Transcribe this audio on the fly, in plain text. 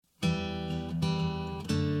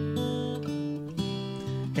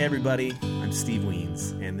Hey everybody, I'm Steve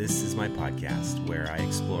Wiens, and this is my podcast where I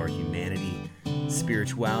explore humanity,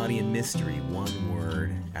 spirituality, and mystery one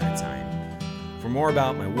word at a time. For more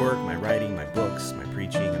about my work, my writing, my books, my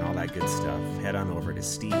preaching, and all that good stuff, head on over to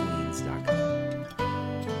stevewiens.com.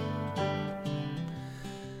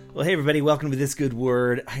 Well, hey everybody, welcome to This Good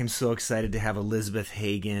Word. I am so excited to have Elizabeth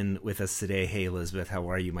Hagen with us today. Hey Elizabeth, how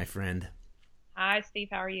are you, my friend? Hi Steve,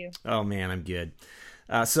 how are you? Oh man, I'm good.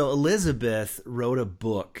 So Elizabeth wrote a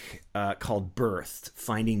book called Birthed,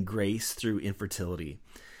 Finding Grace Through Infertility.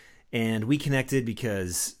 And we connected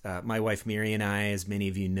because my wife Mary and I, as many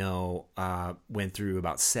of you know, went through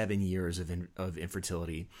about 7 years of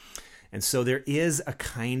infertility. And so there is a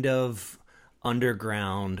kind of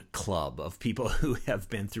underground club of people who have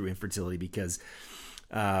been through infertility because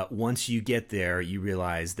once you get there, you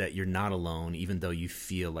realize that you're not alone, even though you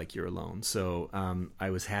feel like you're alone. So I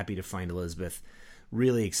was happy to find Elizabeth.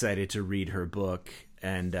 Really excited to read her book,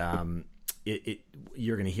 and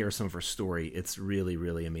you're going to hear some of her story. It's really,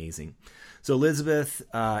 really amazing. So Elizabeth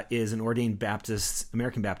is an ordained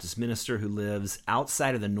American Baptist minister who lives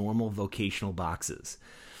outside of the normal vocational boxes.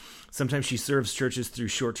 Sometimes she serves churches through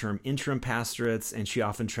short-term interim pastorates, and she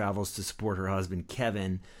often travels to support her husband,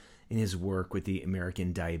 Kevin, in his work with the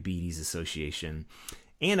American Diabetes Association.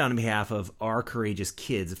 And on behalf of Our Courageous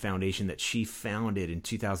Kids, a foundation that she founded in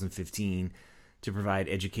 2015 to provide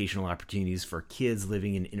educational opportunities for kids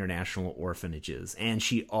living in international orphanages. And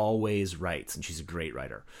she always writes, and she's a great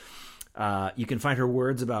writer. You can find her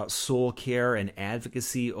words about soul care and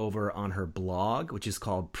advocacy over on her blog, which is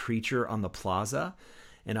called Preacher on the Plaza,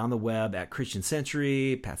 and on the web at Christian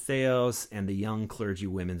Century, Patheos, and the Young Clergy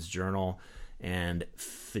Women's Journal, and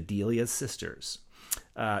Fidelia's Sisters.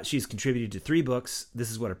 She's contributed to 3 books.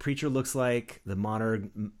 This is What a Preacher Looks Like, The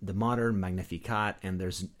Modern Magnificat, and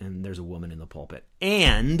There's a Woman in the Pulpit.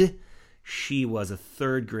 And she was a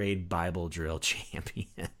 3rd grade Bible drill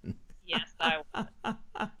champion. Yes, I was.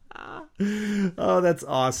 Oh, that's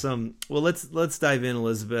awesome. Well, let's dive in,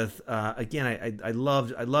 Elizabeth. Again, I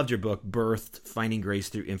loved your book, Birthed: Finding Grace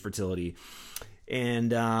Through Infertility.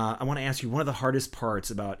 And I want to ask you, one of the hardest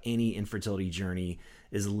parts about any infertility journey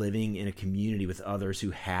is living in a community with others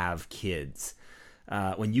who have kids.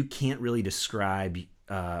 When you can't really describe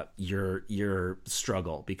your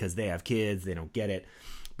struggle because they have kids, they don't get it.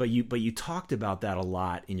 But you talked about that a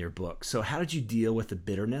lot in your book. So how did you deal with the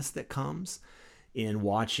bitterness that comes in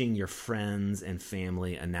watching your friends and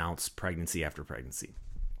family announce pregnancy after pregnancy?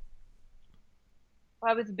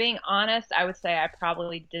 Well, I was being honest. I would say I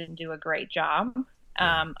probably didn't do a great job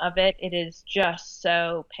of it. It is just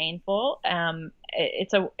so painful.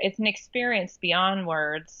 It's an experience beyond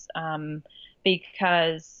words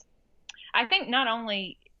because I think not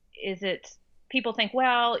only is it people think,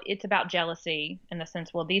 well, it's about jealousy in the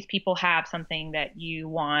sense, well, these people have something that you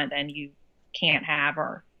want and you can't have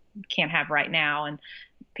or can't have right now, and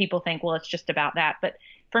people think, well, it's just about that. But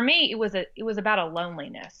for me, it was about a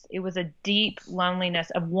loneliness. It was a deep loneliness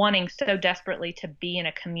of wanting so desperately to be in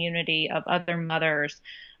a community of other mothers,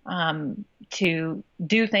 to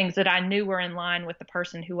do things that I knew were in line with the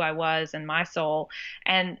person who I was and my soul,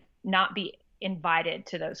 and not be invited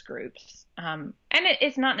to those groups. And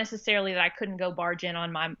it's not necessarily that I couldn't go barge in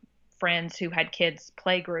on my friends who had kids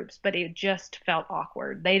play groups, but it just felt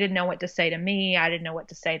awkward. They didn't know what to say to me. I didn't know what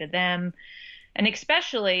to say to them. And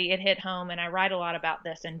especially it hit home, and I write a lot about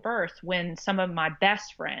this in Birth, when some of my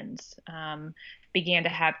best friends began to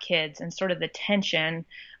have kids, and sort of the tension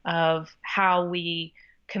of how we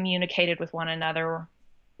communicated with one another,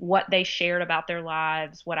 what they shared about their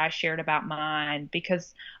lives, what I shared about mine,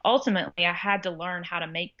 because ultimately I had to learn how to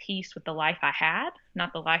make peace with the life I had,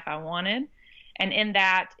 not the life I wanted. And in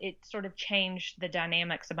that, it sort of changed the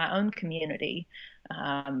dynamics of my own community.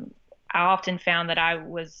 I often found that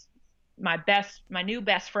my new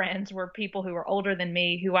best friends were people who were older than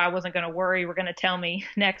me, who I wasn't going to worry were going to tell me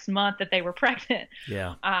next month that they were pregnant.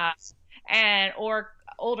 Yeah. Or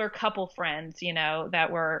older couple friends,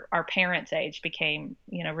 that were our parents' age became,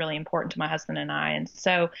 really important to my husband and I. And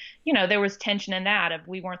so, there was tension in that of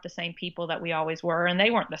we weren't the same people that we always were, and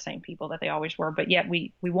they weren't the same people that they always were, but yet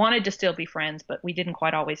we wanted to still be friends, but we didn't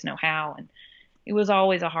quite always know how. And it was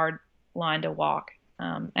always a hard line to walk.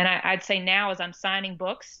 And I'd say now, as I'm signing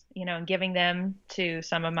books, and giving them to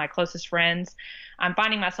some of my closest friends, I'm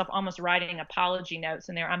finding myself almost writing apology notes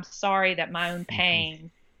in there. I'm sorry that my own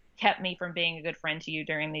pain kept me from being a good friend to you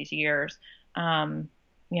during these years. And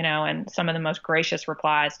some of the most gracious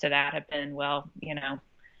replies to that have been, well,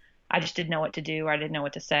 I just didn't know what to do, or I didn't know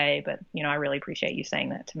what to say, but, I really appreciate you saying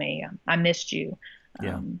that to me. I missed you.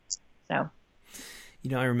 Yeah. So.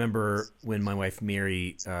 I remember when my wife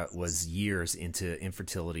Mary was years into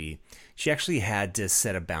infertility, she actually had to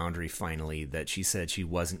set a boundary finally that she said she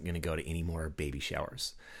wasn't going to go to any more baby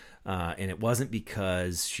showers. And it wasn't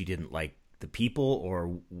because she didn't like the people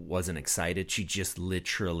or wasn't excited. She just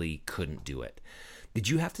literally couldn't do it. Did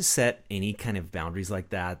you have to set any kind of boundaries like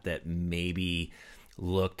that maybe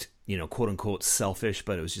looked, quote unquote selfish,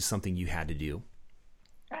 but it was just something you had to do?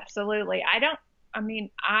 Absolutely.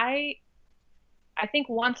 I think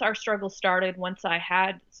once our struggle started, once I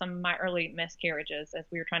had some of my early miscarriages, as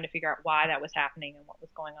we were trying to figure out why that was happening and what was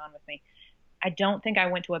going on with me, I don't think I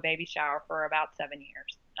went to a baby shower for about 7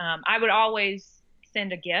 years. I would always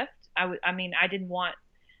send a gift. I didn't want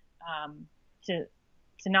to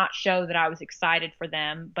not show that I was excited for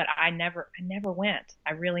them, but I never went.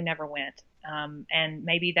 I really never went. And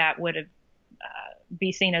maybe that would have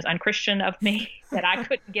be seen as unchristian of me that I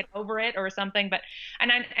couldn't get over it or something. But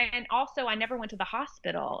and also I never went to the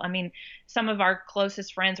hospital. I mean, some of our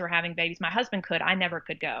closest friends were having babies. My husband could. I never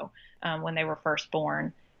could go when they were first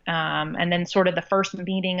born. And then sort of the first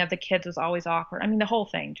meeting of the kids was always awkward. I mean, the whole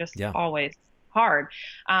thing just always hard.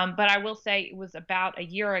 But I will say it was about a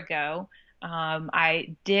year ago.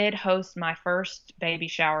 I did host my first baby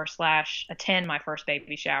shower / attend my first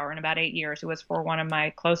baby shower in about 8 years. It was for one of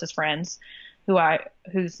my closest friends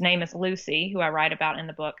whose name is Lucy, who I write about in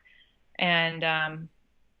the book. And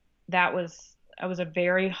that was a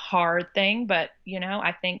very hard thing. But,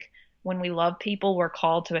 I think when we love people, we're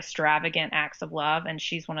called to extravagant acts of love. And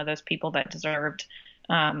she's one of those people that deserved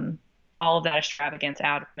all of that extravagance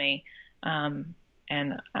out of me. And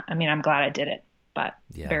I'm glad I did it, but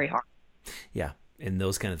very hard. Yeah. And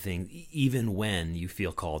those kind of things, even when you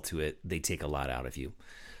feel called to it, they take a lot out of you.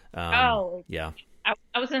 Yeah.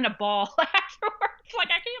 I was in a ball afterwards. Like,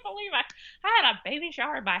 I can't believe I had a baby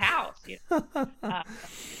shower in my house.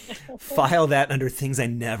 File that under things I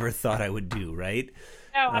never thought I would do, right?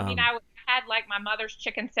 No, I had like my mother's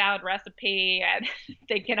chicken salad recipe and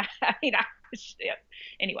thinking,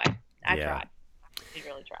 anyway, I tried. I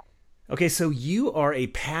really tried. Okay, so you are a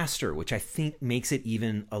pastor, which I think makes it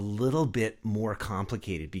even a little bit more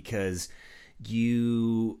complicated because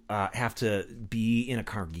you have to be in a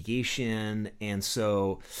congregation, and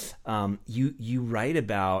so you write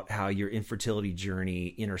about how your infertility journey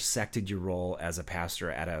intersected your role as a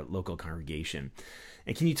pastor at a local congregation.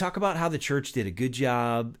 And can you talk about how the church did a good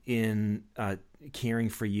job in caring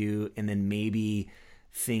for you, and then maybe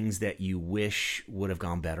things that you wish would have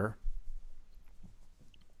gone better?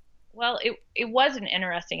 Well, it was an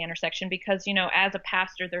interesting intersection because, as a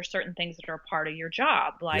pastor, there's certain things that are a part of your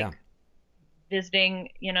job, like visiting,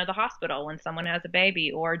 the hospital when someone has a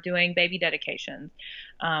baby, or doing baby dedications,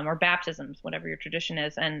 or baptisms, whatever your tradition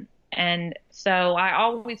is. And so I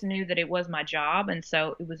always knew that it was my job. And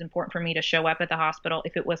so it was important for me to show up at the hospital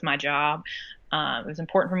if it was my job. It was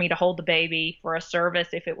important for me to hold the baby for a service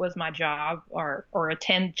if it was my job, or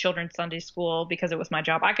attend children's Sunday school because it was my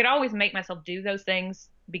job. I could always make myself do those things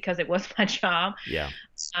because it was my job. Yeah.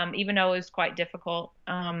 Even though it was quite difficult.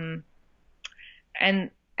 And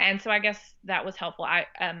so I guess that was helpful.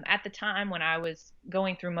 At the time when I was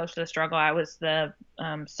going through most of the struggle, I was the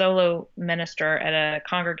solo minister at a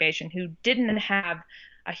congregation who didn't have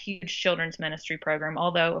a huge children's ministry program,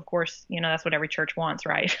 although, of course, that's what every church wants,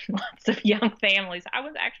 right? Lots of young families. I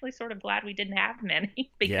was actually sort of glad we didn't have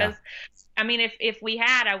many because, if we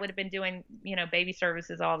had, I would have been doing, baby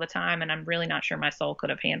services all the time, and I'm really not sure my soul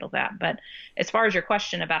could have handled that. But as far as your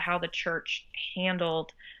question about how the church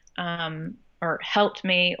handled or helped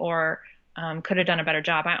me or could have done a better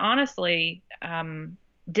job, I honestly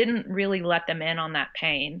didn't really let them in on that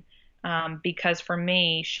pain because for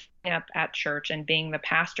me, showing up at church and being the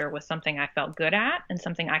pastor was something I felt good at and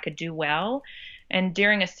something I could do well. And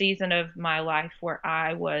during a season of my life where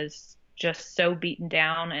I was just so beaten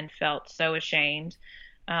down and felt so ashamed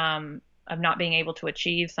of not being able to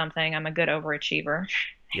achieve something, I'm a good overachiever.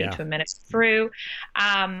 Hate to admit it. Through.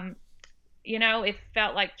 It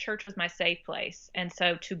felt like church was my safe place. And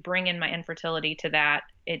so to bring in my infertility to that,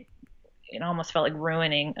 it almost felt like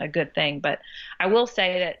ruining a good thing. But I will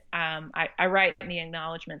say that I write in the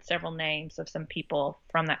acknowledgement several names of some people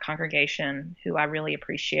from that congregation who I really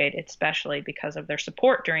appreciate, especially because of their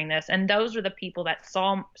support during this. And those are the people that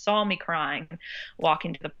saw me crying,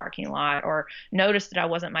 walking to the parking lot, or noticed that I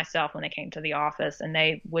wasn't myself when they came to the office, and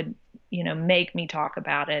they would, make me talk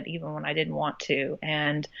about it even when I didn't want to.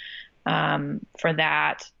 And for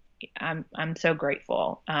that, I'm so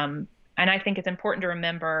grateful. And I think it's important to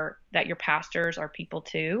remember that your pastors are people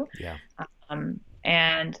too. Yeah.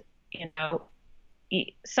 And,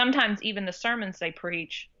 sometimes even the sermons they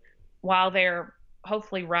preach, while they're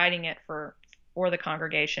hopefully writing it for for the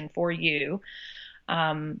congregation, for you.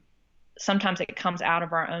 Um, Sometimes it comes out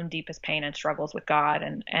of our own deepest pain and struggles with God.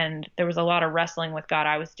 And there was a lot of wrestling with God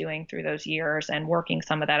I was doing through those years and working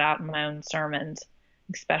some of that out in my own sermons,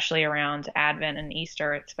 especially around Advent and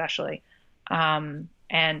Easter, especially. And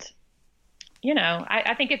I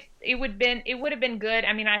think it would have been good.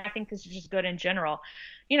 I mean, I think this is just good in general,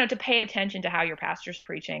 to pay attention to how your pastor's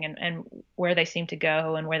preaching and where they seem to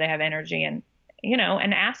go and where they have energy and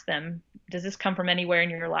ask them, does this come from anywhere in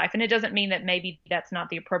your life? And it doesn't mean that maybe that's not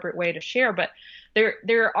the appropriate way to share, but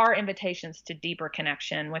there are invitations to deeper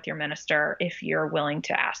connection with your minister if you're willing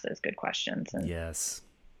to ask those good questions. Yes,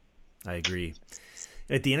 I agree.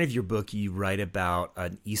 At the end of your book, you write about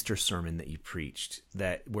an Easter sermon that you preached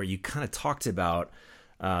where you kind of talked about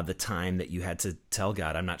the time that you had to tell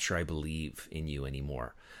God, I'm not sure I believe in you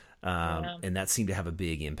anymore. And that seemed to have a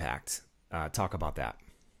big impact. Talk about that.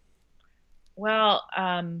 Well,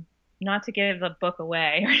 not to give the book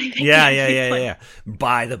away or anything. Yeah.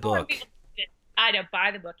 Buy the book. I know, buy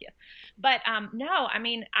the book, yeah. But no, I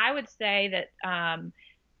mean, I would say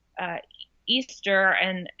that Easter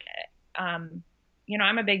and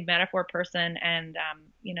I'm a big metaphor person, and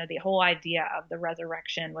the whole idea of the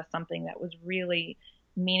resurrection was something that was really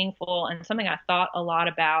meaningful and something I thought a lot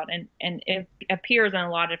about, and it appears in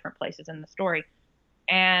a lot of different places in the story.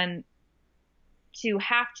 And to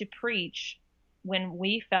have to preach when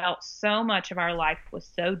we felt so much of our life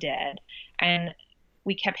was so dead, and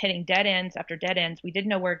we kept hitting dead ends after dead ends. We didn't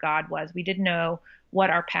know where God was. We didn't know what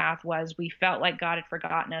our path was. We felt like God had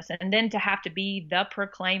forgotten us. And then to have to be the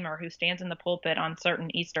proclaimer who stands in the pulpit on certain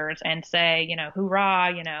Easters and say,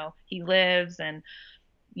 hurrah, he lives, and,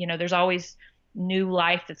 there's always new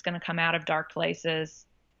life that's going to come out of dark places,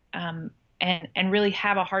 and really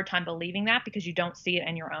have a hard time believing that because you don't see it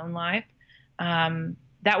in your own life.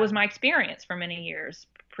 That was my experience for many years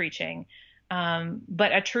preaching.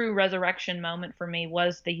 But a true resurrection moment for me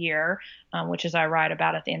was the year, which is I write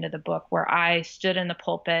about at the end of the book, where I stood in the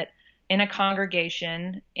pulpit in a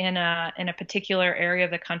congregation in a particular area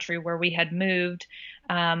of the country where we had moved,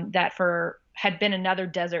 had been another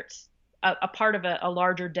desert, a part of a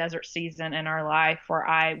larger desert season in our life where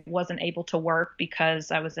I wasn't able to work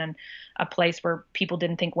because I was in a place where people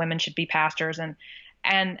didn't think women should be pastors, and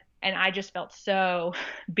I just felt so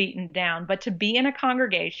beaten down. But to be in a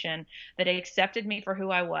congregation that accepted me for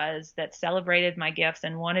who I was, that celebrated my gifts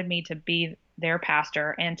and wanted me to be their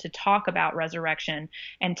pastor, and to talk about resurrection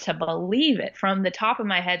and to believe it from the top of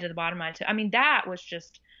my head to the bottom of my toe. I mean, that was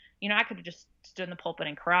just, I could have just stood in the pulpit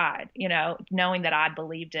and cried, knowing that I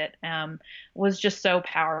believed it, was just so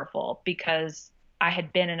powerful because I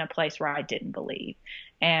had been in a place where I didn't believe.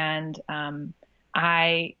 And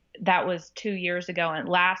that was 2 years ago. And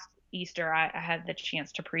last Easter, I had the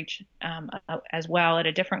chance to preach as well at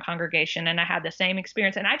a different congregation, and I had the same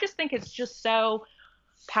experience. And I just think it's just so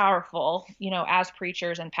powerful, as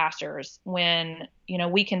preachers and pastors, when,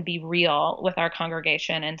 we can be real with our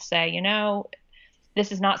congregation and say,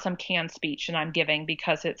 this is not some canned speech that I'm giving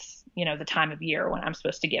because it's, the time of year when I'm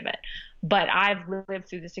supposed to give it. But I've lived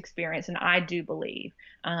through this experience, and I do believe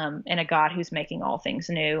in a God who's making all things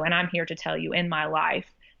new. And I'm here to tell you, in my life,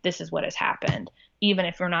 this is what has happened, even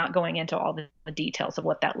if we're not going into all the details of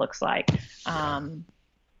what that looks like. So.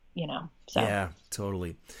 Yeah,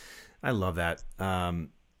 totally. I love that. And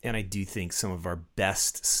I do think some of our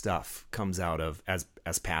best stuff comes out of, as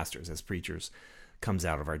pastors, as preachers, comes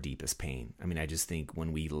out of our deepest pain. I mean, I just think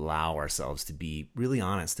when we allow ourselves to be really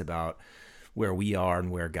honest about where we are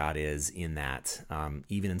and where God is in that,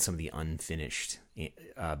 even in some of the unfinished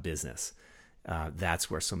business,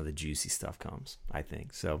 that's where some of the juicy stuff comes, I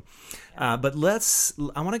think. So, but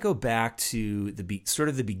I want to go back to the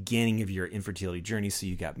beginning of your infertility journey. So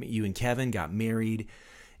you and Kevin got married,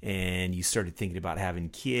 and you started thinking about having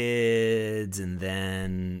kids, and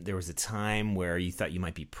then there was a time where you thought you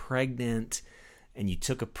might be pregnant, and you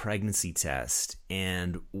took a pregnancy test,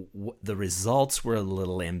 and the results were a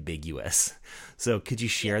little ambiguous. So could you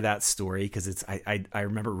share that story? Because I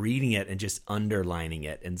remember reading it and just underlining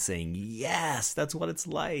it and saying, yes, that's what it's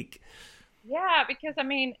like. Yeah, because I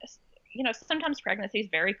mean, sometimes pregnancy is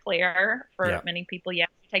very clear for many people. Yes,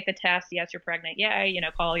 you take the test. Yes, you're pregnant. Yeah,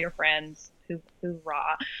 call your friends.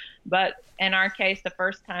 Hoorah. But in our case, the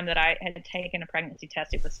first time that I had taken a pregnancy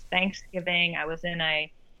test, it was Thanksgiving. I was in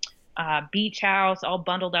a beach house, all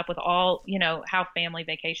bundled up with all, how family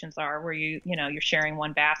vacations are, where you're sharing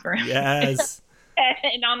one bathroom. Yes.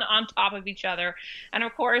 and on top of each other. And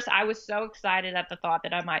of course, I was so excited at the thought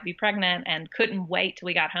that I might be pregnant and couldn't wait till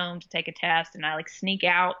we got home to take a test. And I like sneak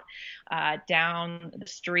out down the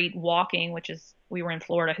street walking, which is, we were in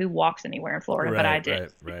Florida. Who walks anywhere in Florida? But I Right,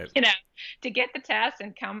 did, right, right. you know, to get the test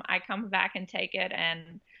and I come back and take it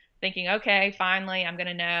and thinking, okay, finally I'm going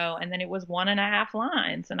to know. And then it was 1.5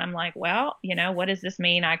 lines. And I'm like, well, what does this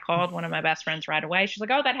mean? I called one of my best friends right away. She's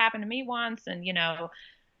like, oh, that happened to me once. And,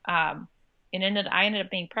 um, I ended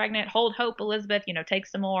up being pregnant. Hold hope, Elizabeth, take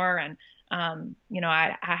some more. And,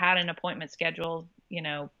 I had an appointment scheduled,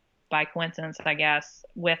 by coincidence, I guess,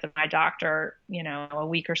 with my doctor, a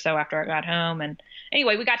week or so after I got home. And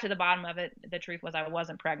anyway, we got to the bottom of it. The truth was I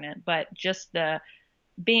wasn't pregnant, but just the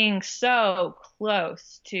being so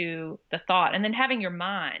close to the thought, and then having your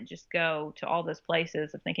mind just go to all those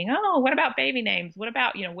places of thinking, oh, what about baby names? What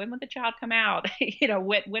about, when would the child come out?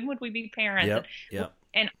 When would we be parents? Yep, yep.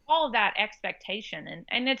 And all of that expectation,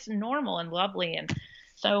 and it's normal and lovely and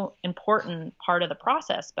so important part of the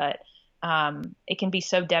process, but it can be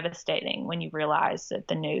so devastating when you realize that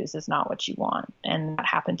the news is not what you want. And that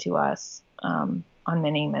happened to us on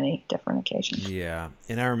many, many different occasions. Yeah.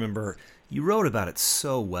 And I remember you wrote about it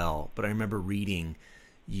so well, but I remember reading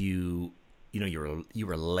you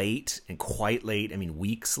were late and quite late. I mean,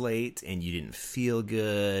 weeks late, and you didn't feel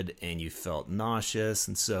good and you felt nauseous.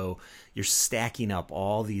 And so you're stacking up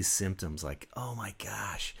all these symptoms like, oh my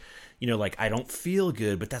gosh, like I don't feel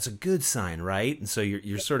good, but that's a good sign, right? And so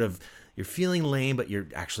you're sort of, you're feeling lame, but you're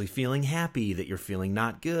actually feeling happy that you're feeling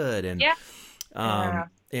not good. And, yeah.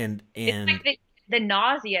 And it's like the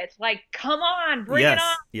nausea. It's like, come on, bring it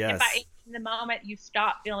on. Yes. In the moment you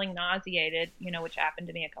stop feeling nauseated, which happened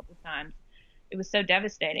to me a couple of times, it was so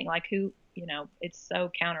devastating. Like it's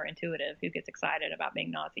so counterintuitive. Who gets excited about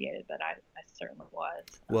being nauseated? But I certainly was.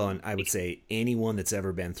 Well, and I would say anyone that's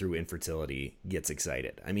ever been through infertility gets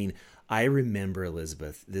excited. I mean, I remember,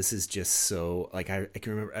 Elizabeth, this is just so, like, I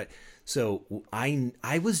can remember. So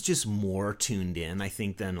I was just more tuned in, I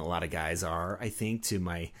think, than a lot of guys are, I think, to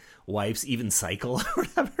my wife's even cycle or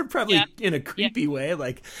whatever, probably in a creepy way.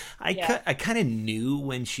 Like I kind of knew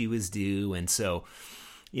when she was due. And so,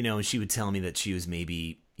 she would tell me that she was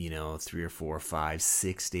maybe, 3 or 4 or 5,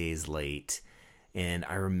 6 days late. And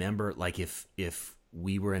I remember, like, if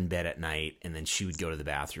we were in bed at night and then she would go to the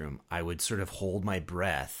bathroom, I would sort of hold my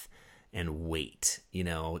breath and wait,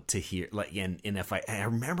 to hear, like, and if I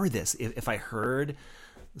remember this, if I heard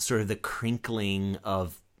sort of the crinkling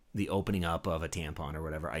of the opening up of a tampon or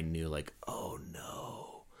whatever, I knew, like, oh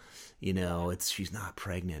no, she's not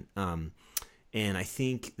pregnant. And I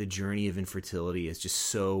think the journey of infertility is just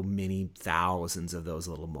so many thousands of those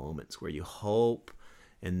little moments where you hope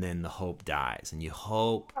and then the hope dies, and you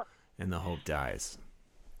hope and the hope dies.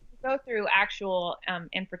 Go through actual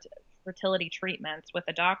infertility treatments with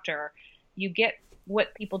a doctor, you get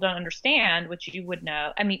what people don't understand, which you would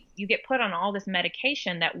know. I mean, you get put on all this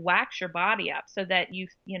medication that whacks your body up so that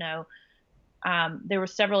there were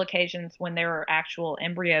several occasions when there were actual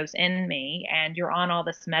embryos in me, and you're on all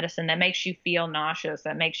this medicine that makes you feel nauseous,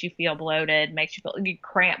 that makes you feel bloated, makes you feel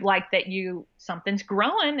cramped, like that something's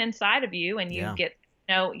growing inside of you, and you get,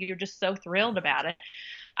 you're just so thrilled about it.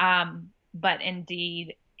 But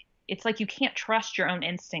indeed, it's like you can't trust your own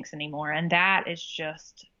instincts anymore. And that is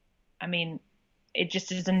just, it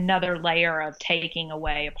just is another layer of taking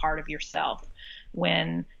away a part of yourself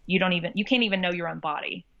when you can't even know your own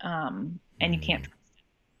body. And you can't trust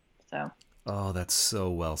it. So. Oh, that's so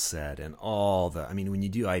well said. And when you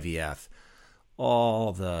do IVF,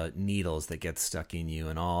 all the needles that get stuck in you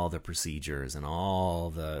and all the procedures and all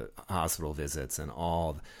the hospital visits and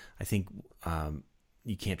I think,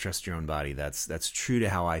 you can't trust your own body. That's true to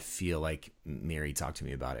how I feel. Like Mary talked to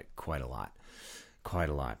me about it quite a lot.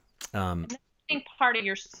 I think part of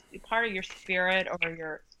your spirit or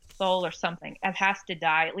your soul or something, it has to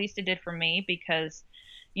die. At least it did for me, because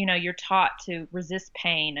you're taught to resist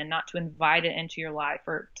pain and not to invite it into your life,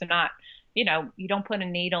 or to not, you don't put a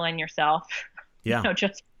needle in yourself,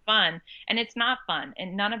 just for fun. And it's not fun,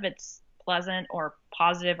 and none of it's pleasant or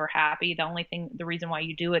positive or happy. The reason why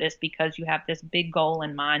you do it is because you have this big goal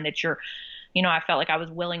in mind that I felt like I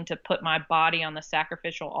was willing to put my body on the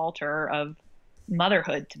sacrificial altar of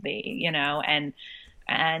motherhood to be, and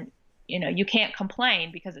you can't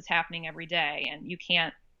complain because it's happening every day, and you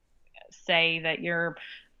can't say that you're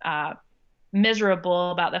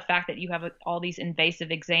miserable about the fact that you have all these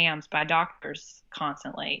invasive exams by doctors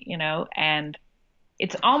constantly, and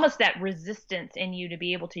it's almost that resistance in you to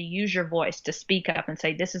be able to use your voice to speak up and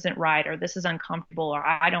say, this isn't right, or this is uncomfortable, or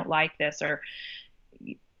I don't like this, or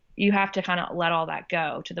you have to kind of let all that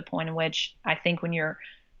go to the point in which I think when you're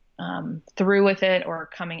through with it or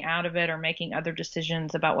coming out of it or making other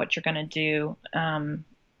decisions about what you're going to do,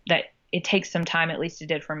 that it takes some time, at least it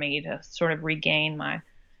did for me, to sort of regain my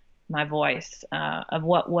voice of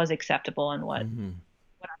what was acceptable and Mm-hmm.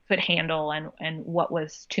 what I could handle and what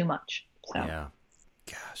was too much. So. Yeah.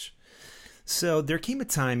 Gosh. So there came a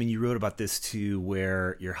time, and you wrote about this too,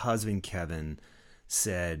 where your husband Kevin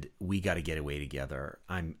said, "We got to get away together.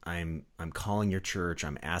 I'm calling your church.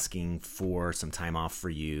 I'm asking for some time off for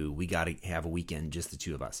you. We got to have a weekend, just the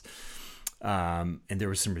two of us." And there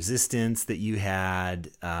was some resistance that you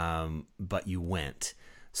had, but you went.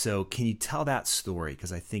 So can you tell that story?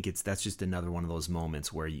 Because I think that's just another one of those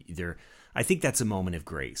moments where I think that's a moment of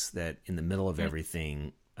grace, that in the middle of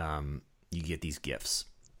everything, you get these gifts.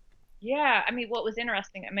 Yeah, I mean, what was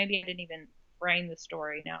interesting, maybe I didn't even frame the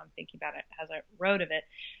story. Now I'm thinking about it as I wrote of it.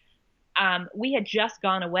 We had just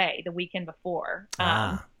gone away the weekend before.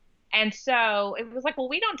 Ah, And so it was like, well,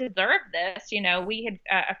 we don't deserve this. We had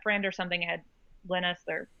a friend or something had lent us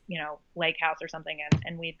their, lake house or something,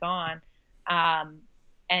 and we'd gone.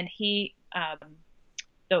 And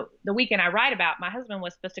the weekend I write about, my husband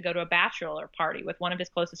was supposed to go to a bachelor party with one of his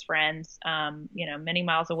closest friends, many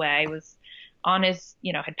miles away, was on his,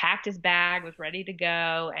 had packed his bag, was ready to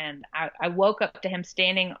go. And I woke up to him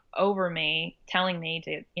standing over me, telling me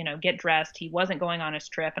to, get dressed. He wasn't going on his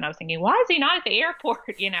trip. And I was thinking, why is he not at the airport?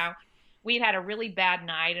 We'd had a really bad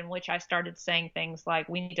night in which I started saying things like,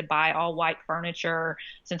 we need to buy all white furniture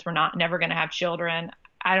since we're never going to have children.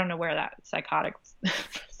 I don't know where that psychotic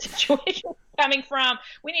situation is coming from.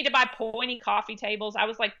 We need to buy pointy coffee tables. I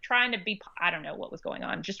was like trying to I don't know what was going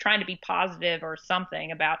on, just trying to be positive or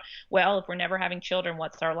something about, well, if we're never having children,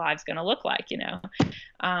 what's our lives going to look like,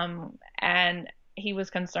 And he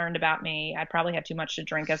was concerned about me. I probably had too much to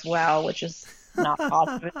drink as well, which is not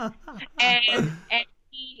positive. And it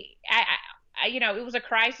was a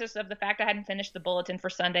crisis of the fact I hadn't finished the bulletin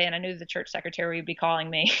for Sunday, and I knew the church secretary would be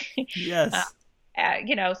calling me. yes.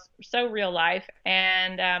 So real life.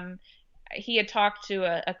 And he had talked to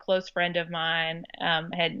a close friend of mine.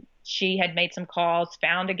 She had made some calls,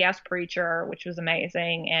 found a guest preacher, which was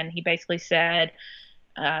amazing. And he basically said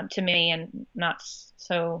to me, and not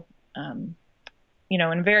so, in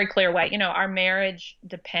a very clear way, our marriage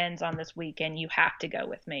depends on this weekend. You have to go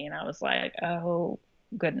with me. And I was like, oh,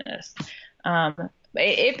 goodness.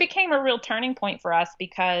 It became a real turning point for us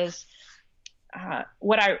because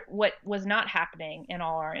what was not happening in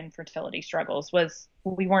all our infertility struggles was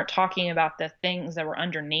we weren't talking about the things that were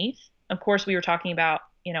underneath. Of course, we were talking about,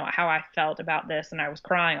 how I felt about this, and I was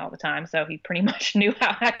crying all the time. So he pretty much knew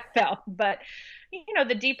how I felt. But,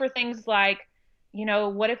 the deeper things like,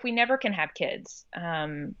 what if we never can have kids?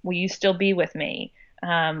 Will you still be with me?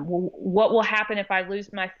 What will happen if I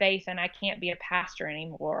lose my faith and I can't be a pastor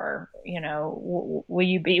anymore? Will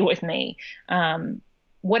you be with me?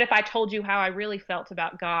 What if I told you how I really felt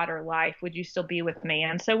about God or life? Would you still be with me?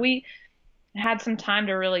 And so we had some time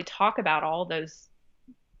to really talk about all those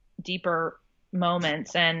deeper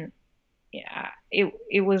moments. And yeah,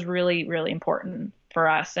 it was really, really important for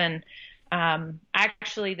us. And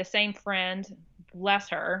actually the same friend, bless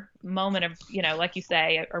her, moment of, like you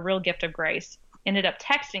say, a real gift of grace, ended up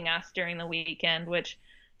texting us during the weekend, which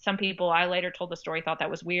some people, I later told the story, thought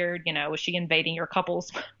that was weird. Was she invading your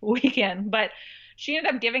couple's weekend? But she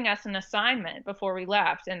ended up giving us an assignment before we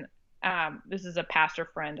left. And this is a pastor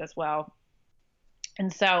friend as well.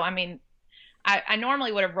 And so, I mean, I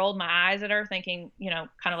normally would have rolled my eyes at her thinking, kind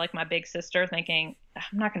of like my big sister, thinking,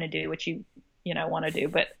 I'm not going to do what you want to do.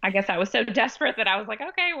 But I guess I was so desperate that I was like,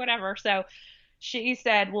 okay, whatever. So she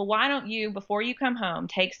said, well, why don't you, before you come home,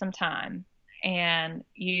 take some time and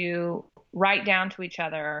you write down to each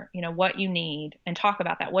other, what you need, and talk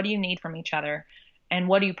about that. What do you need from each other? And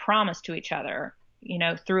what do you promise to each other,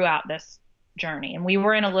 throughout this journey? And we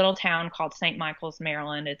were in a little town called St. Michael's,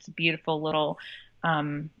 Maryland. It's a beautiful little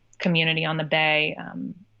community on the bay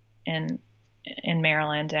in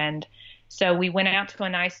Maryland. And so we went out to a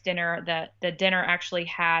nice dinner. The dinner actually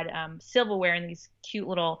had silverware in these cute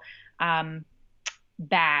little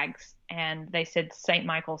bags, and they said St.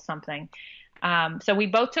 Michael's something. So we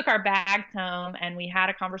both took our bags home, and we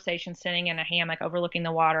had a conversation sitting in a hammock overlooking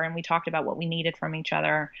the water, and we talked about what we needed from each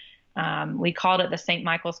other. We called it the St.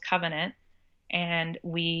 Michael's Covenant, and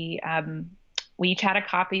we each had a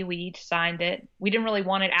copy. We each signed it. We didn't really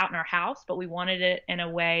want it out in our house, but we wanted it in a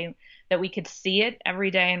way that we could see it every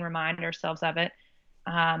day and remind ourselves of it.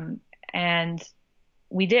 And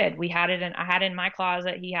we did. I had it in my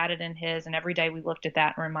closet. He had it in his, and every day we looked at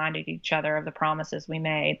that and reminded each other of the promises we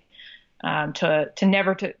made.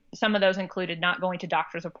 Some of those included not going to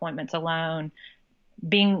doctor's appointments alone,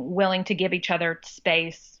 being willing to give each other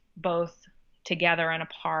space both together and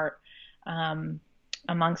apart, um,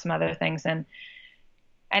 among some other things. And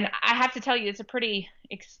I have to tell you, it's a pretty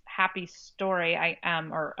happy story.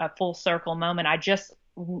 Or a full circle moment.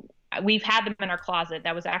 We've had them in our closet.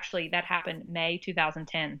 That happened May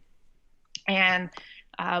 2010. And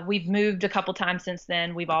we've moved a couple times since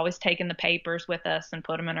then. We've always taken the papers with us and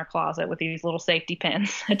put them in our closet with these little safety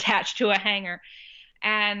pins attached to a hanger.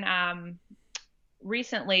 And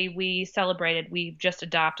recently we've just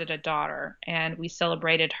adopted a daughter, and we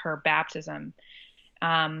celebrated her baptism.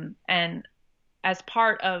 And as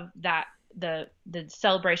part of that, the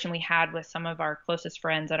celebration we had with some of our closest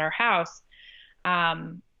friends at our house,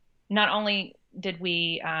 not only did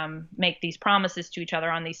we make these promises to each other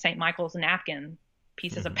on these St. Michael's napkin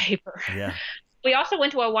pieces of paper, Yeah. we also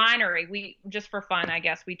went to a winery. We just for fun, I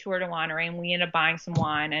guess, we toured a winery and we ended up buying some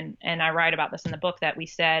wine. And I write about this in the book that we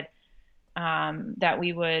said that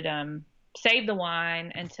we would save the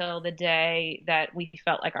wine until the day that we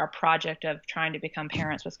felt like our project of trying to become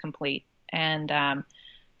parents was complete. And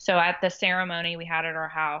so at the ceremony we had at our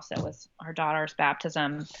house, that was our daughter's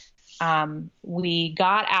baptism, we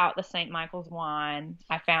got out the St. Michael's wine.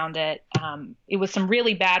 I found it. It was some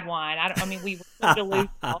really bad wine. We were delusional.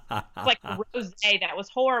 It was like rosé that was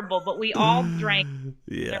horrible, but we all drank.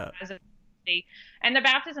 Yeah. And the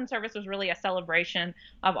baptism service was really a celebration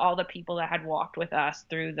of all the people that had walked with us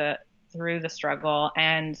through the struggle,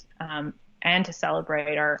 and to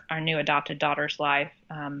celebrate our new adopted daughter's life.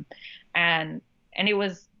 And it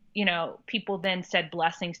was, people then said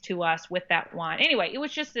blessings to us with that wine. Anyway, it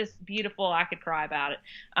was just this beautiful, I could cry about it,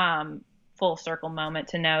 full circle moment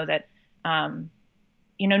to know that,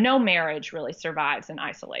 no marriage really survives in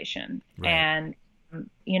isolation. Right. And,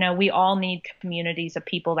 we all need communities of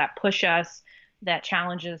people that push us, that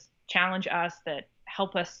challenge us, that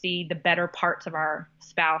help us see the better parts of our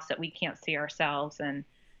spouse that we can't see ourselves. And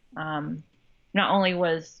not only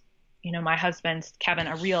was, my husband's Kevin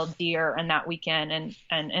a real dear in that weekend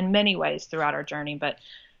and in many ways throughout our journey, but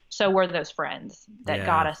so were those friends that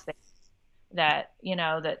got us there,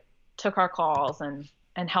 that took our calls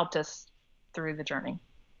and helped us through the journey.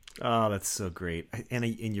 Oh, that's so great. And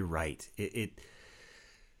you're right.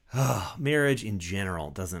 Marriage in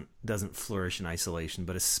general doesn't flourish in isolation,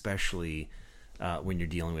 but especially when you're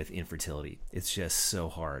dealing with infertility. It's just so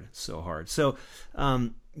hard. So,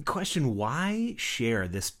 question, why share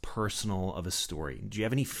this personal of a story? Do you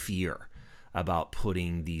have any fear about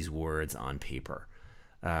putting these words on paper?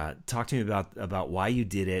 Talk to me about why you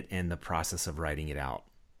did it and the process of writing it out.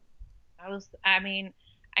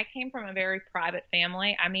 I came from a very private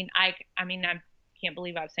family. I can't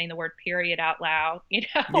believe I'm saying the word period out loud,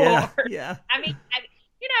 Yeah. Yeah.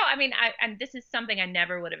 And this is something I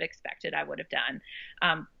never would have expected I would have done.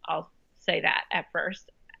 I'll say that at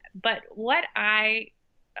first. But what I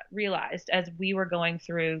realized as we were going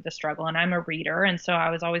through the struggle, and I'm a reader, and so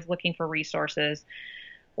I was always looking for resources,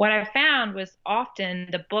 what I found was often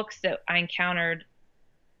the books that I encountered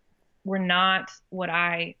were not what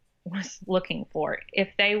I was looking for. If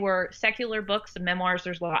they were secular books, memoirs,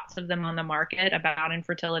 there's lots of them on the market about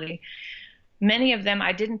infertility. Many of them,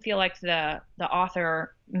 I didn't feel like the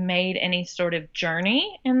author made any sort of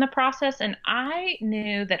journey in the process. And I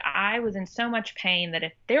knew that I was in so much pain that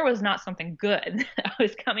if there was not something good that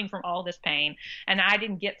was coming from all this pain and I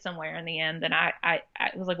didn't get somewhere in the end, then I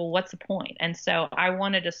was like, well, what's the point? And so I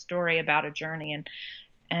wanted a story about a journey.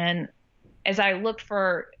 And as I looked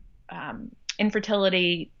for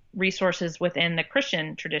infertility resources within the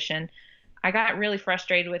Christian tradition, I got really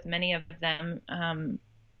frustrated with many of them,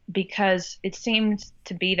 because it seemed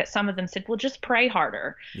to be that some of them said, well, just pray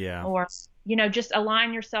harder. Yeah. Or, just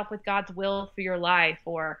align yourself with God's will for your life,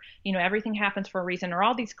 or, everything happens for a reason, or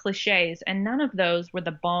all these cliches. And none of those were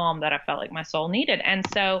the balm that I felt like my soul needed. And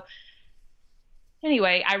so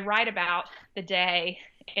anyway, I write about the day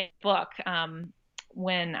in the book,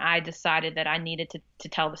 when I decided that I needed to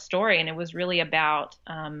tell the story. And it was really about,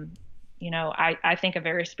 I think a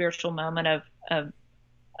very spiritual moment of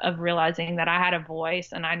realizing that I had a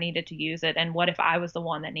voice and I needed to use it. And what if I was the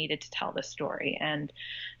one that needed to tell this story? And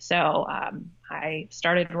so I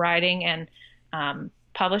started writing and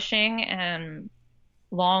publishing, and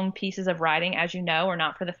long pieces of writing, as you know, are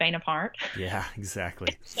not for the faint of heart. Yeah, exactly.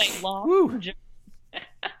 It's like long. Woo.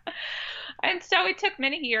 And so it took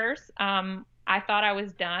many years. I thought I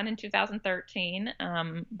was done in 2013,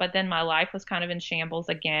 but then my life was kind of in shambles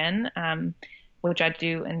again, which I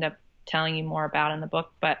do end up telling you more about in the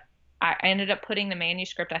book. But I ended up putting the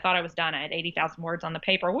manuscript. I thought I was done. I had 80,000 words on the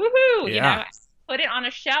paper. Woohoo! Yeah. I put it on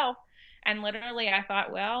a shelf, and literally I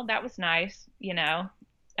thought, well, that was nice.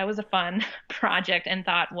 that was a fun project, and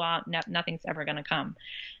thought, well, no, nothing's ever going to come.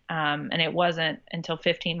 And it wasn't until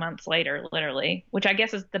 15 months later, literally, which I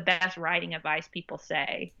guess is the best writing advice people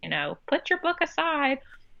say, put your book aside.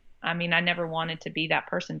 I mean, I never wanted to be that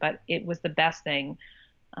person, but it was the best thing,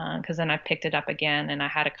 because then I picked it up again and I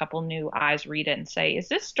had a couple new eyes read it and say, is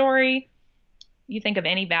this story you think of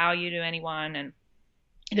any value to anyone? And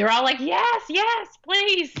they're all like, yes, yes,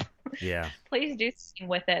 please. Yeah. Please do something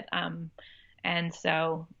with it. And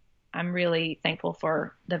so I'm really thankful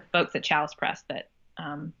for the folks at Chalice Press that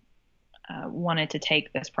wanted to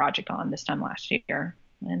take this project on this time last year.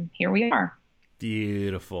 And here we are.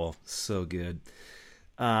 Beautiful. So good.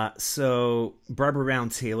 So Barbara Brown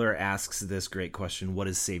Taylor asks this great question: what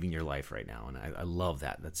is saving your life right now? And I love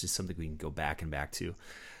that. That's just something we can go back and back to.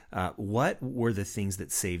 What were the things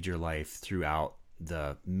that saved your life throughout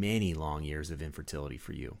the many long years of infertility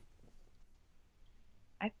for you?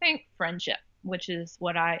 I think friendship, which is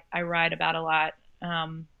what I write about a lot.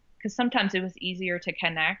 Because sometimes it was easier to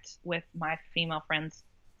connect with my female friends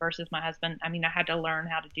versus my husband. I mean, I had to learn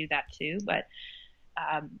how to do that too, but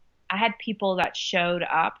I had people that showed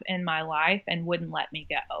up in my life and wouldn't let me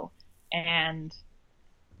go. And,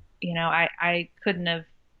 I couldn't have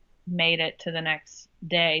made it to the next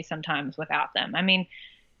day sometimes without them. I mean,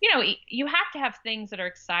 you have to have things that are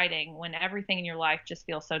exciting when everything in your life just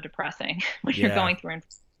feels so depressing when you're going through and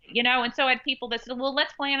so I had people that said, well,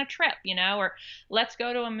 let's plan a trip, or let's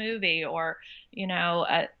go to a movie, or,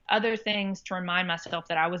 other things to remind myself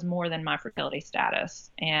that I was more than my fertility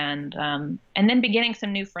status. And then beginning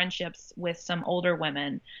some new friendships with some older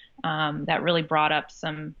women, that really brought up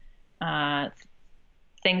some,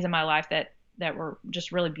 things in my life that were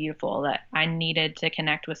just really beautiful, that I needed to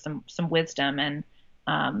connect with some wisdom. And,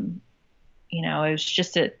 it was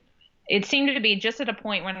just it seemed to be just at a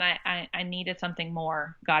point when I needed something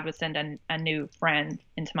more. God would send a new friend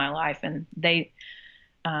into my life. And they,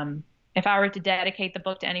 if I were to dedicate the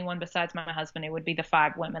book to anyone besides my husband, it would be the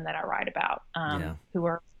 5 women that I write about, who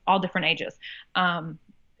are all different ages,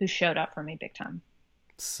 who showed up for me big time.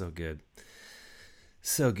 So good.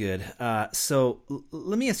 So good. So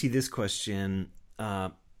let me ask you this question,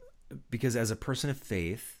 because as a person of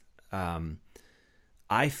faith,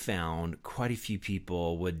 I found quite a few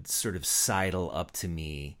people would sort of sidle up to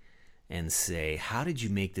me and say, how did you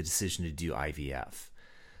make the decision to do IVF?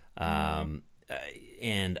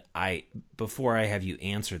 And before I have you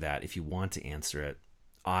answer that, if you want to answer it,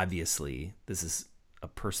 obviously this is a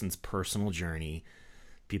person's personal journey.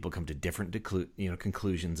 People come to different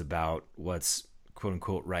conclusions about what's quote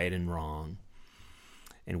unquote right and wrong.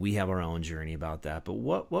 And we have our own journey about that. But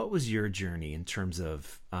what was your journey in terms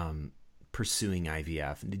of, pursuing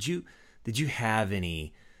IVF? And did you have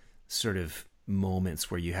any sort of moments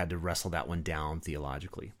where you had to wrestle that one down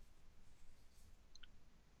theologically?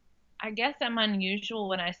 I guess I'm unusual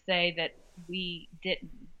when I say that we didn't.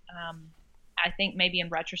 I think maybe in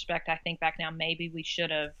retrospect, I think back now, maybe we should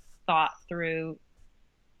have thought through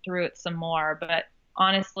it some more. But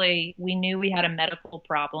honestly, we knew we had a medical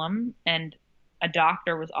problem and a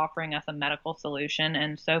doctor was offering us a medical solution.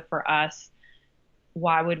 And so for us,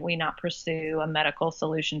 why would we not pursue a medical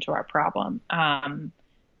solution to our problem?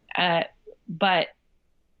 But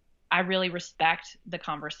I really respect the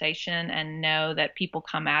conversation and know that people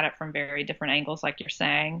come at it from very different angles, like you're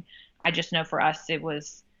saying. I just know for us, it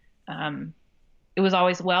was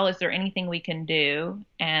always, well, is there anything we can do?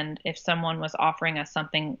 And if someone was offering us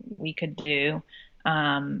something we could do,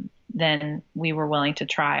 then we were willing to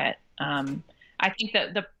try it. I think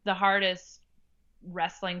that the hardest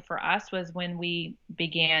wrestling for us was when we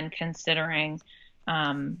began considering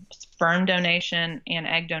sperm donation and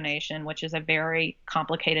egg donation, which is a very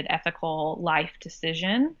complicated ethical life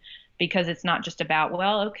decision, because it's not just about,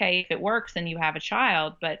 well, okay, if it works then you have a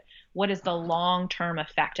child, but what is the long-term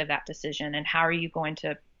effect of that decision, and how are you going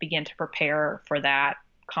to begin to prepare for that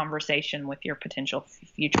conversation with your potential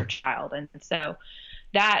future child? And so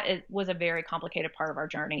that was a very complicated part of our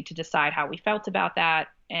journey, to decide how we felt about that,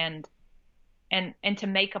 and to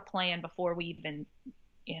make a plan before we even,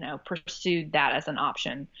 pursued that as an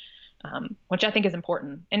option, which I think is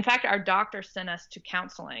important. In fact, our doctor sent us to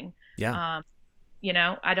counseling. Yeah.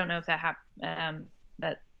 I don't know if that happened,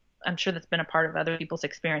 but I'm sure that's been a part of other people's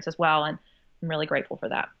experience as well. And I'm really grateful for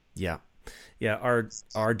that. Yeah. Yeah.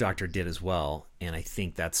 Our doctor did as well. And I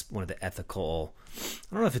think that's one of the ethical,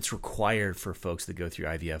 I don't know if it's required for folks that go through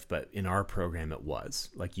IVF, but in our program, it was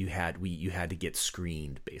like you had to get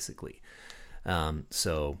screened basically. Well,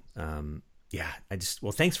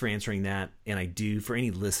 thanks for answering that. And I do, for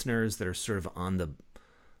any listeners that are sort of on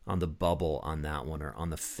the bubble on that one, or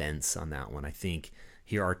on the fence on that one, I think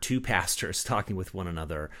here are two pastors talking with one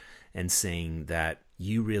another and saying that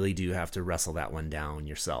you really do have to wrestle that one down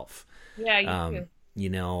yourself. Yeah, you do. You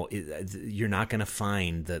know, you're not going to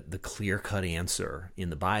find the clear-cut answer in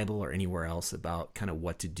the Bible or anywhere else about kind of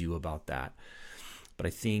what to do about that. But I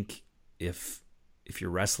think if you're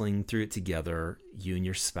wrestling through it together, you and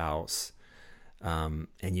your spouse, and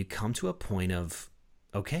you come to a point of,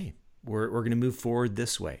 okay, we're going to move forward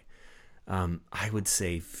this way, I would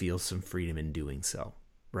say feel some freedom in doing so,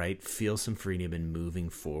 right? Feel some freedom in moving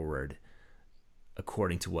forward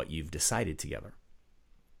according to what you've decided together.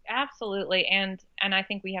 Absolutely. And I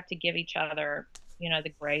think we have to give each other,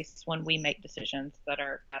 the grace when we make decisions that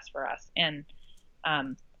are best for us. And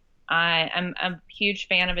I'm a huge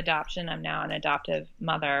fan of adoption. I'm now an adoptive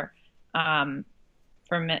mother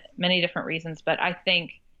for many different reasons. But I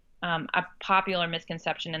think a popular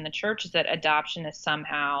misconception in the church is that adoption is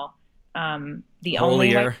somehow the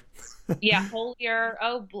only way. Yeah, holier.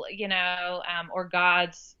 Or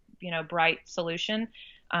God's bright solution.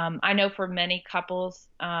 I know for many couples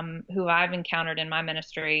who I've encountered in my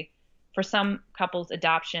ministry, for some couples,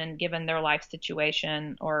 adoption, given their life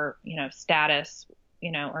situation or, status,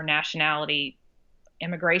 or nationality,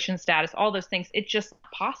 immigration status, all those things, it's just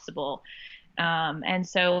possible. And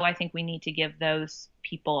so I think we need to give those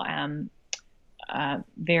people a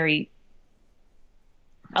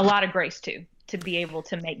lot of grace to be able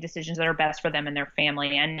to make decisions that are best for them and their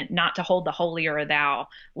family, and not to hold the holier thou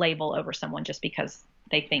label over someone just because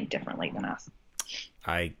they think differently than us.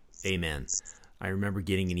 Amen. I remember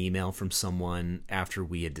getting an email from someone after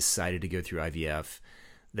we had decided to go through IVF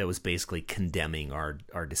that was basically condemning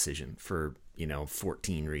our decision for,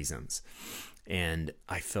 14 reasons. And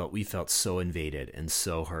we felt so invaded and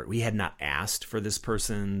so hurt. We had not asked for this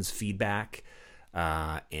person's feedback.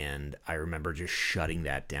 And I remember just shutting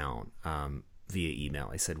that down via email.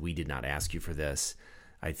 I said, we did not ask you for this.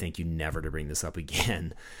 I thank you never to bring this up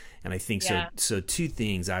again. And I think so two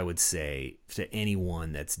things I would say to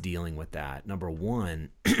anyone that's dealing with that. Number one,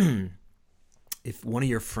 if one of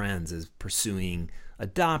your friends is pursuing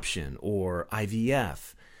adoption or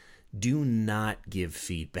IVF, do not give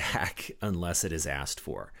feedback unless it is asked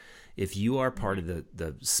for. If you are part of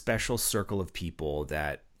the special circle of people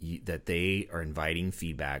that they are inviting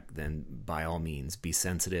feedback, then by all means, be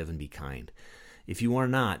sensitive and be kind. If you are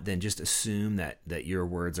not, then just assume that your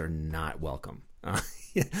words are not welcome.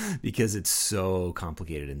 Because it's so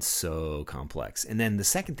complicated and so complex. And then the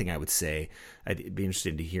second thing I would say, I'd be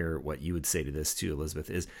interested to hear what you would say to this too, Elizabeth,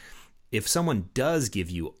 is if someone does give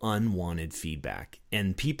you unwanted feedback,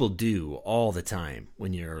 and people do all the time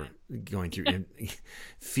when you're going through,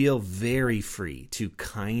 feel very free to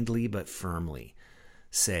kindly but firmly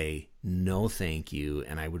say, no, thank you.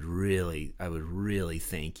 And I would really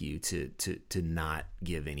thank you to not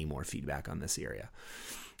give any more feedback on this area.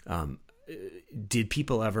 Did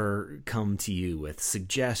people ever come to you with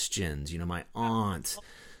suggestions? My aunt,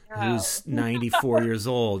 who's 94 years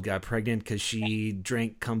old, got pregnant because she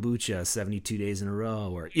drank kombucha 72 days in a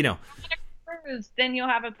row, or, then you'll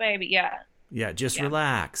have a baby. Yeah. Yeah. Just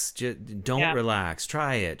relax. Don't relax.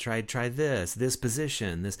 Try it. Try this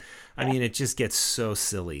position, this. I mean, it just gets so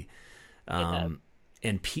silly. And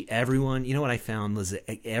everyone, you know what I found, Liz,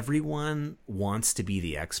 everyone wants to be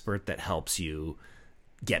the expert that helps you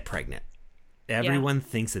get pregnant. Everyone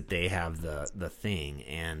thinks that they have the thing,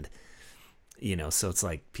 and so it's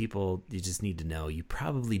like, people, you just need to know you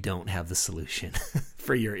probably don't have the solution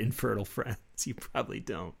for your infertile friends. You probably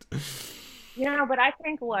don't. But I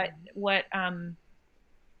think what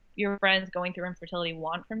your friends going through infertility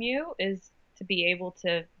want from you is to be able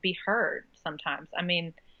to be heard sometimes. I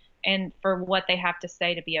mean, and for what they have to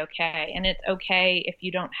say to be okay. And it's okay if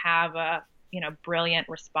you don't have a, brilliant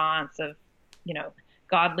response of,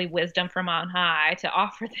 godly wisdom from on high to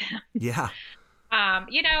offer them. Yeah.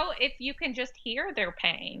 If you can just hear their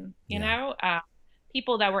pain,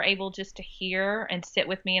 people that were able just to hear and sit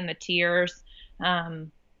with me in the tears,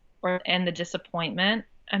 and the disappointment.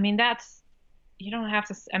 I mean, you don't have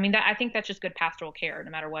to, I think that's just good pastoral care,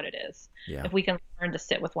 no matter what it is. Yeah. If we can learn to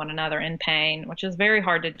sit with one another in pain, which is very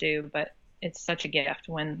hard to do, but it's such a gift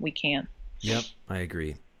when we can. Yep. I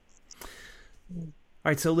agree. All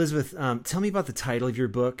right, so Elizabeth, tell me about the title of your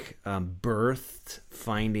book, Birthed: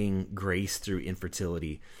 Finding Grace Through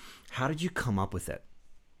Infertility. How did you come up with it?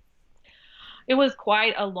 It was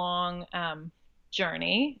quite a long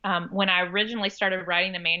journey. When I originally started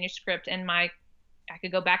writing the manuscript, I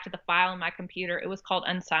could go back to the file in my computer, it was called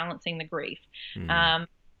Unsilencing the Grief. Mm-hmm.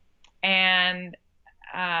 And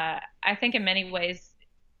I think in many ways,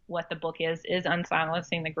 what the book is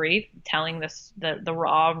unsilencing the grief, telling the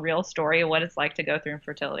raw, real story of what it's like to go through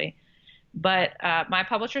infertility. But my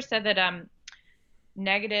publisher said that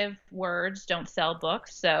negative words don't sell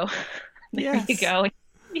books. So there you Yes. go.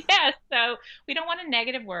 Yes, so we don't want a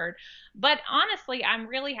negative word. But honestly, I'm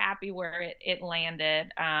really happy where it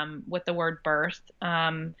landed with the word birth,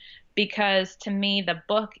 because to me, the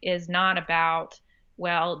book is not about,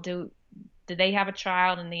 well, do they have a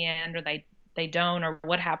child in the end, or they don't, or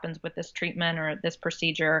what happens with this treatment or this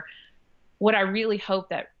procedure. What I really hope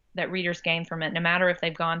that readers gain from it, no matter if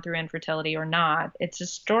they've gone through infertility or not, it's a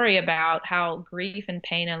story about how grief and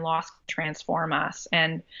pain and loss transform us.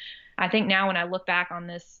 And I think now when I look back on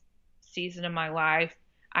this season of my life,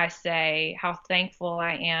 I say how thankful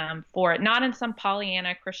I am for it, not in some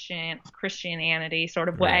Pollyanna Christianity sort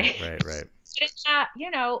of Right, way. right, right. Just that,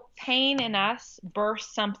 pain in us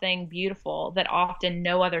births something beautiful that often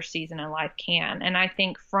no other season in life can. And I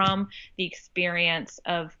think from the experience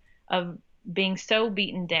of being so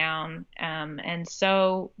beaten down, and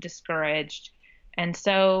so discouraged, and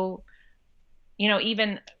so,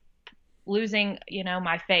 even losing,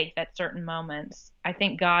 my faith at certain moments, I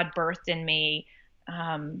think God birthed in me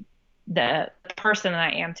the person that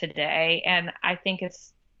I am today. And I think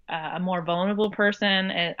it's a more vulnerable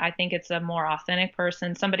person. I think it's a more authentic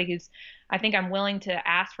person, somebody I think I'm willing to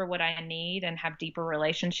ask for what I need and have deeper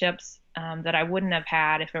relationships that I wouldn't have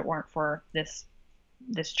had if it weren't for this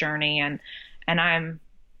journey. And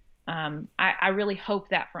I really hope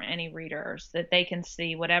that for any readers, that they can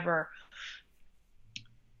see whatever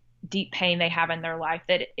deep pain they have in their life,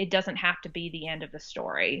 that it doesn't have to be the end of the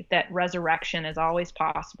story, that resurrection is always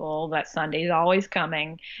possible, that Sunday is always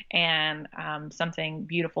coming, and something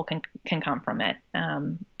beautiful can come from it.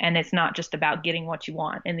 And it's not just about getting what you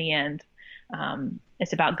want in the end.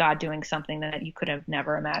 It's about God doing something that you could have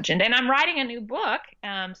never imagined. And I'm writing a new book,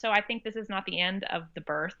 so I think this is not the end of the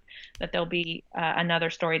birth, that there'll be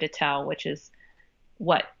another story to tell, which is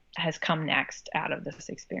what has come next out of this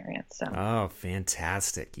experience. So. Oh,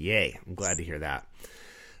 fantastic. Yay. I'm glad to hear that.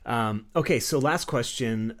 Okay, so last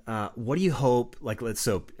question. What do you hope, we're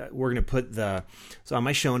going to put so on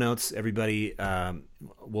my show notes, everybody,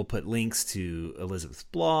 we'll put links to Elizabeth's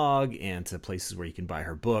blog and to places where you can buy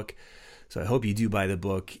her book. So I hope you do buy the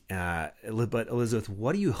book. But Elizabeth,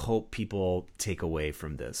 what do you hope people take away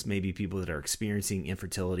from this? Maybe people that are experiencing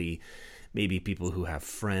infertility, maybe people who have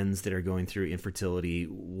friends that are going through infertility.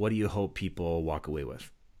 What do you hope people walk away with?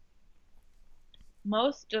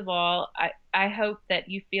 Most of all, I hope that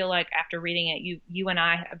you feel like after reading it, you and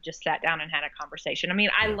I have just sat down and had a conversation. I mean,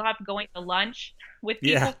 I love going to lunch with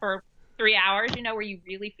people for 3 hours, where you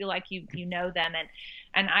really feel like you know them.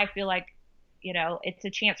 And I feel like, it's a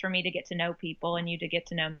chance for me to get to know people and you to get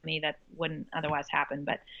to know me that wouldn't otherwise happen.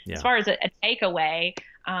 But as far as a takeaway,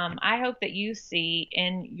 I hope that you see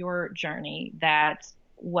in your journey that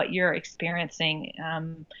what you're experiencing,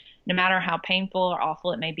 no matter how painful or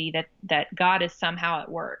awful it may be, that God is somehow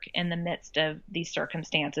at work in the midst of these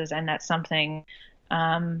circumstances, and that something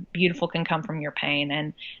beautiful can come from your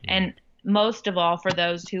pain. And most of all, for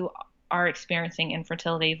those who are experiencing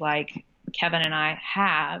infertility like Kevin and I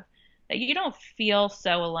have, that you don't feel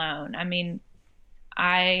so alone. I mean,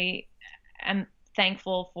 I am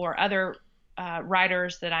thankful for other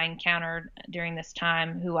writers that I encountered during this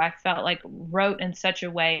time who I felt like wrote in such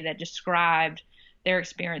a way that described their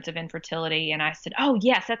experience of infertility. And I said, oh,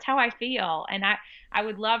 yes, that's how I feel. And I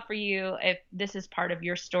would love for you, if this is part of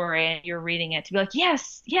your story and you're reading it, to be like,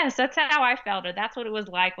 yes, that's how I felt, or that's what it was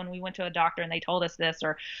like when we went to a doctor and they told us this,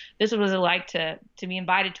 or this was like to be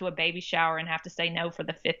invited to a baby shower and have to say no for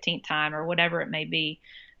the 15th time, or whatever it may be,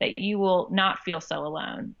 that you will not feel so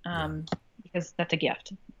alone, because that's a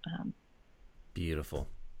gift. Beautiful.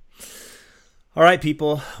 All right,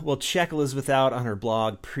 people. Well, check Elizabeth out on her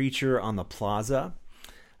blog, Preacher on the Plaza.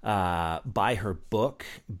 Buy her book,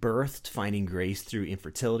 Birthed, Finding Grace Through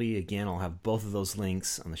Infertility. Again, I'll have both of those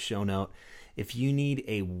links on the show note. If you need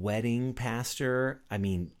a wedding pastor,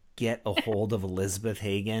 get a hold of Elizabeth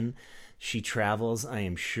Hagen. She travels, I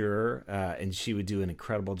am sure, and she would do an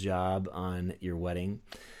incredible job on your wedding.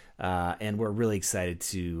 And we're really excited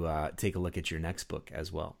to take a look at your next book as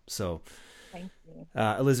well. So, Thank you.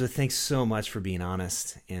 Elizabeth, thanks so much for being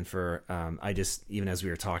honest, and for even as we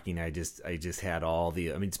were talking, I just had all the.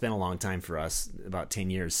 It's been a long time for us, about 10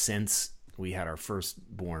 years since we had our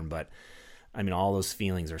firstborn, but all those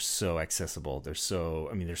feelings are so accessible. They're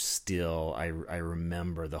so. They're still. I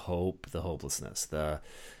remember the hope, the hopelessness, the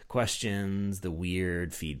questions, the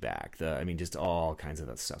weird feedback, just all kinds of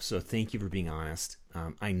that stuff. So thank you for being honest.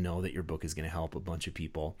 I know that your book is going to help a bunch of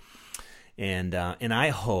people. And I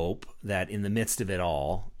hope that in the midst of it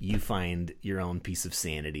all, you find your own piece of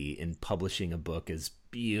sanity in publishing a book as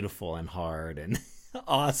beautiful and hard and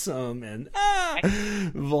awesome and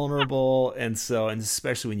vulnerable. And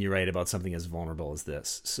especially when you write about something as vulnerable as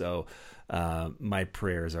this. So my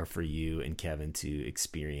prayers are for you and Kevin to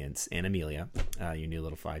experience, and Amelia, your new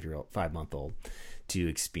little 5-month-old, to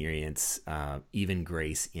experience even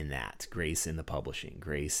grace in that, grace in the publishing,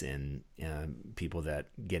 grace in people that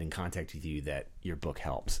get in contact with you, that your book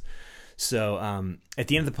helps. So at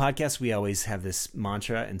the end of the podcast, we always have this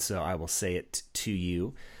mantra, and so I will say it to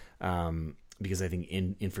you because I think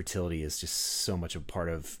infertility is just so much a part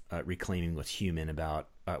of reclaiming what's human about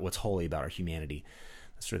what's holy about our humanity.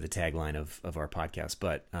 That's sort of the tagline of our podcast.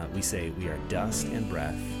 But we say we are dust and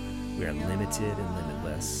breath. We are limited and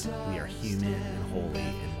limitless. We are human and holy,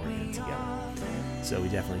 and we're in it together. So we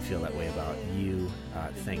definitely feel that way about you.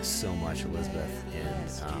 Thanks so much, Elizabeth,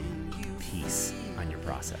 and peace on your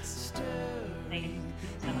process. Thank you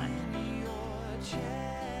so much.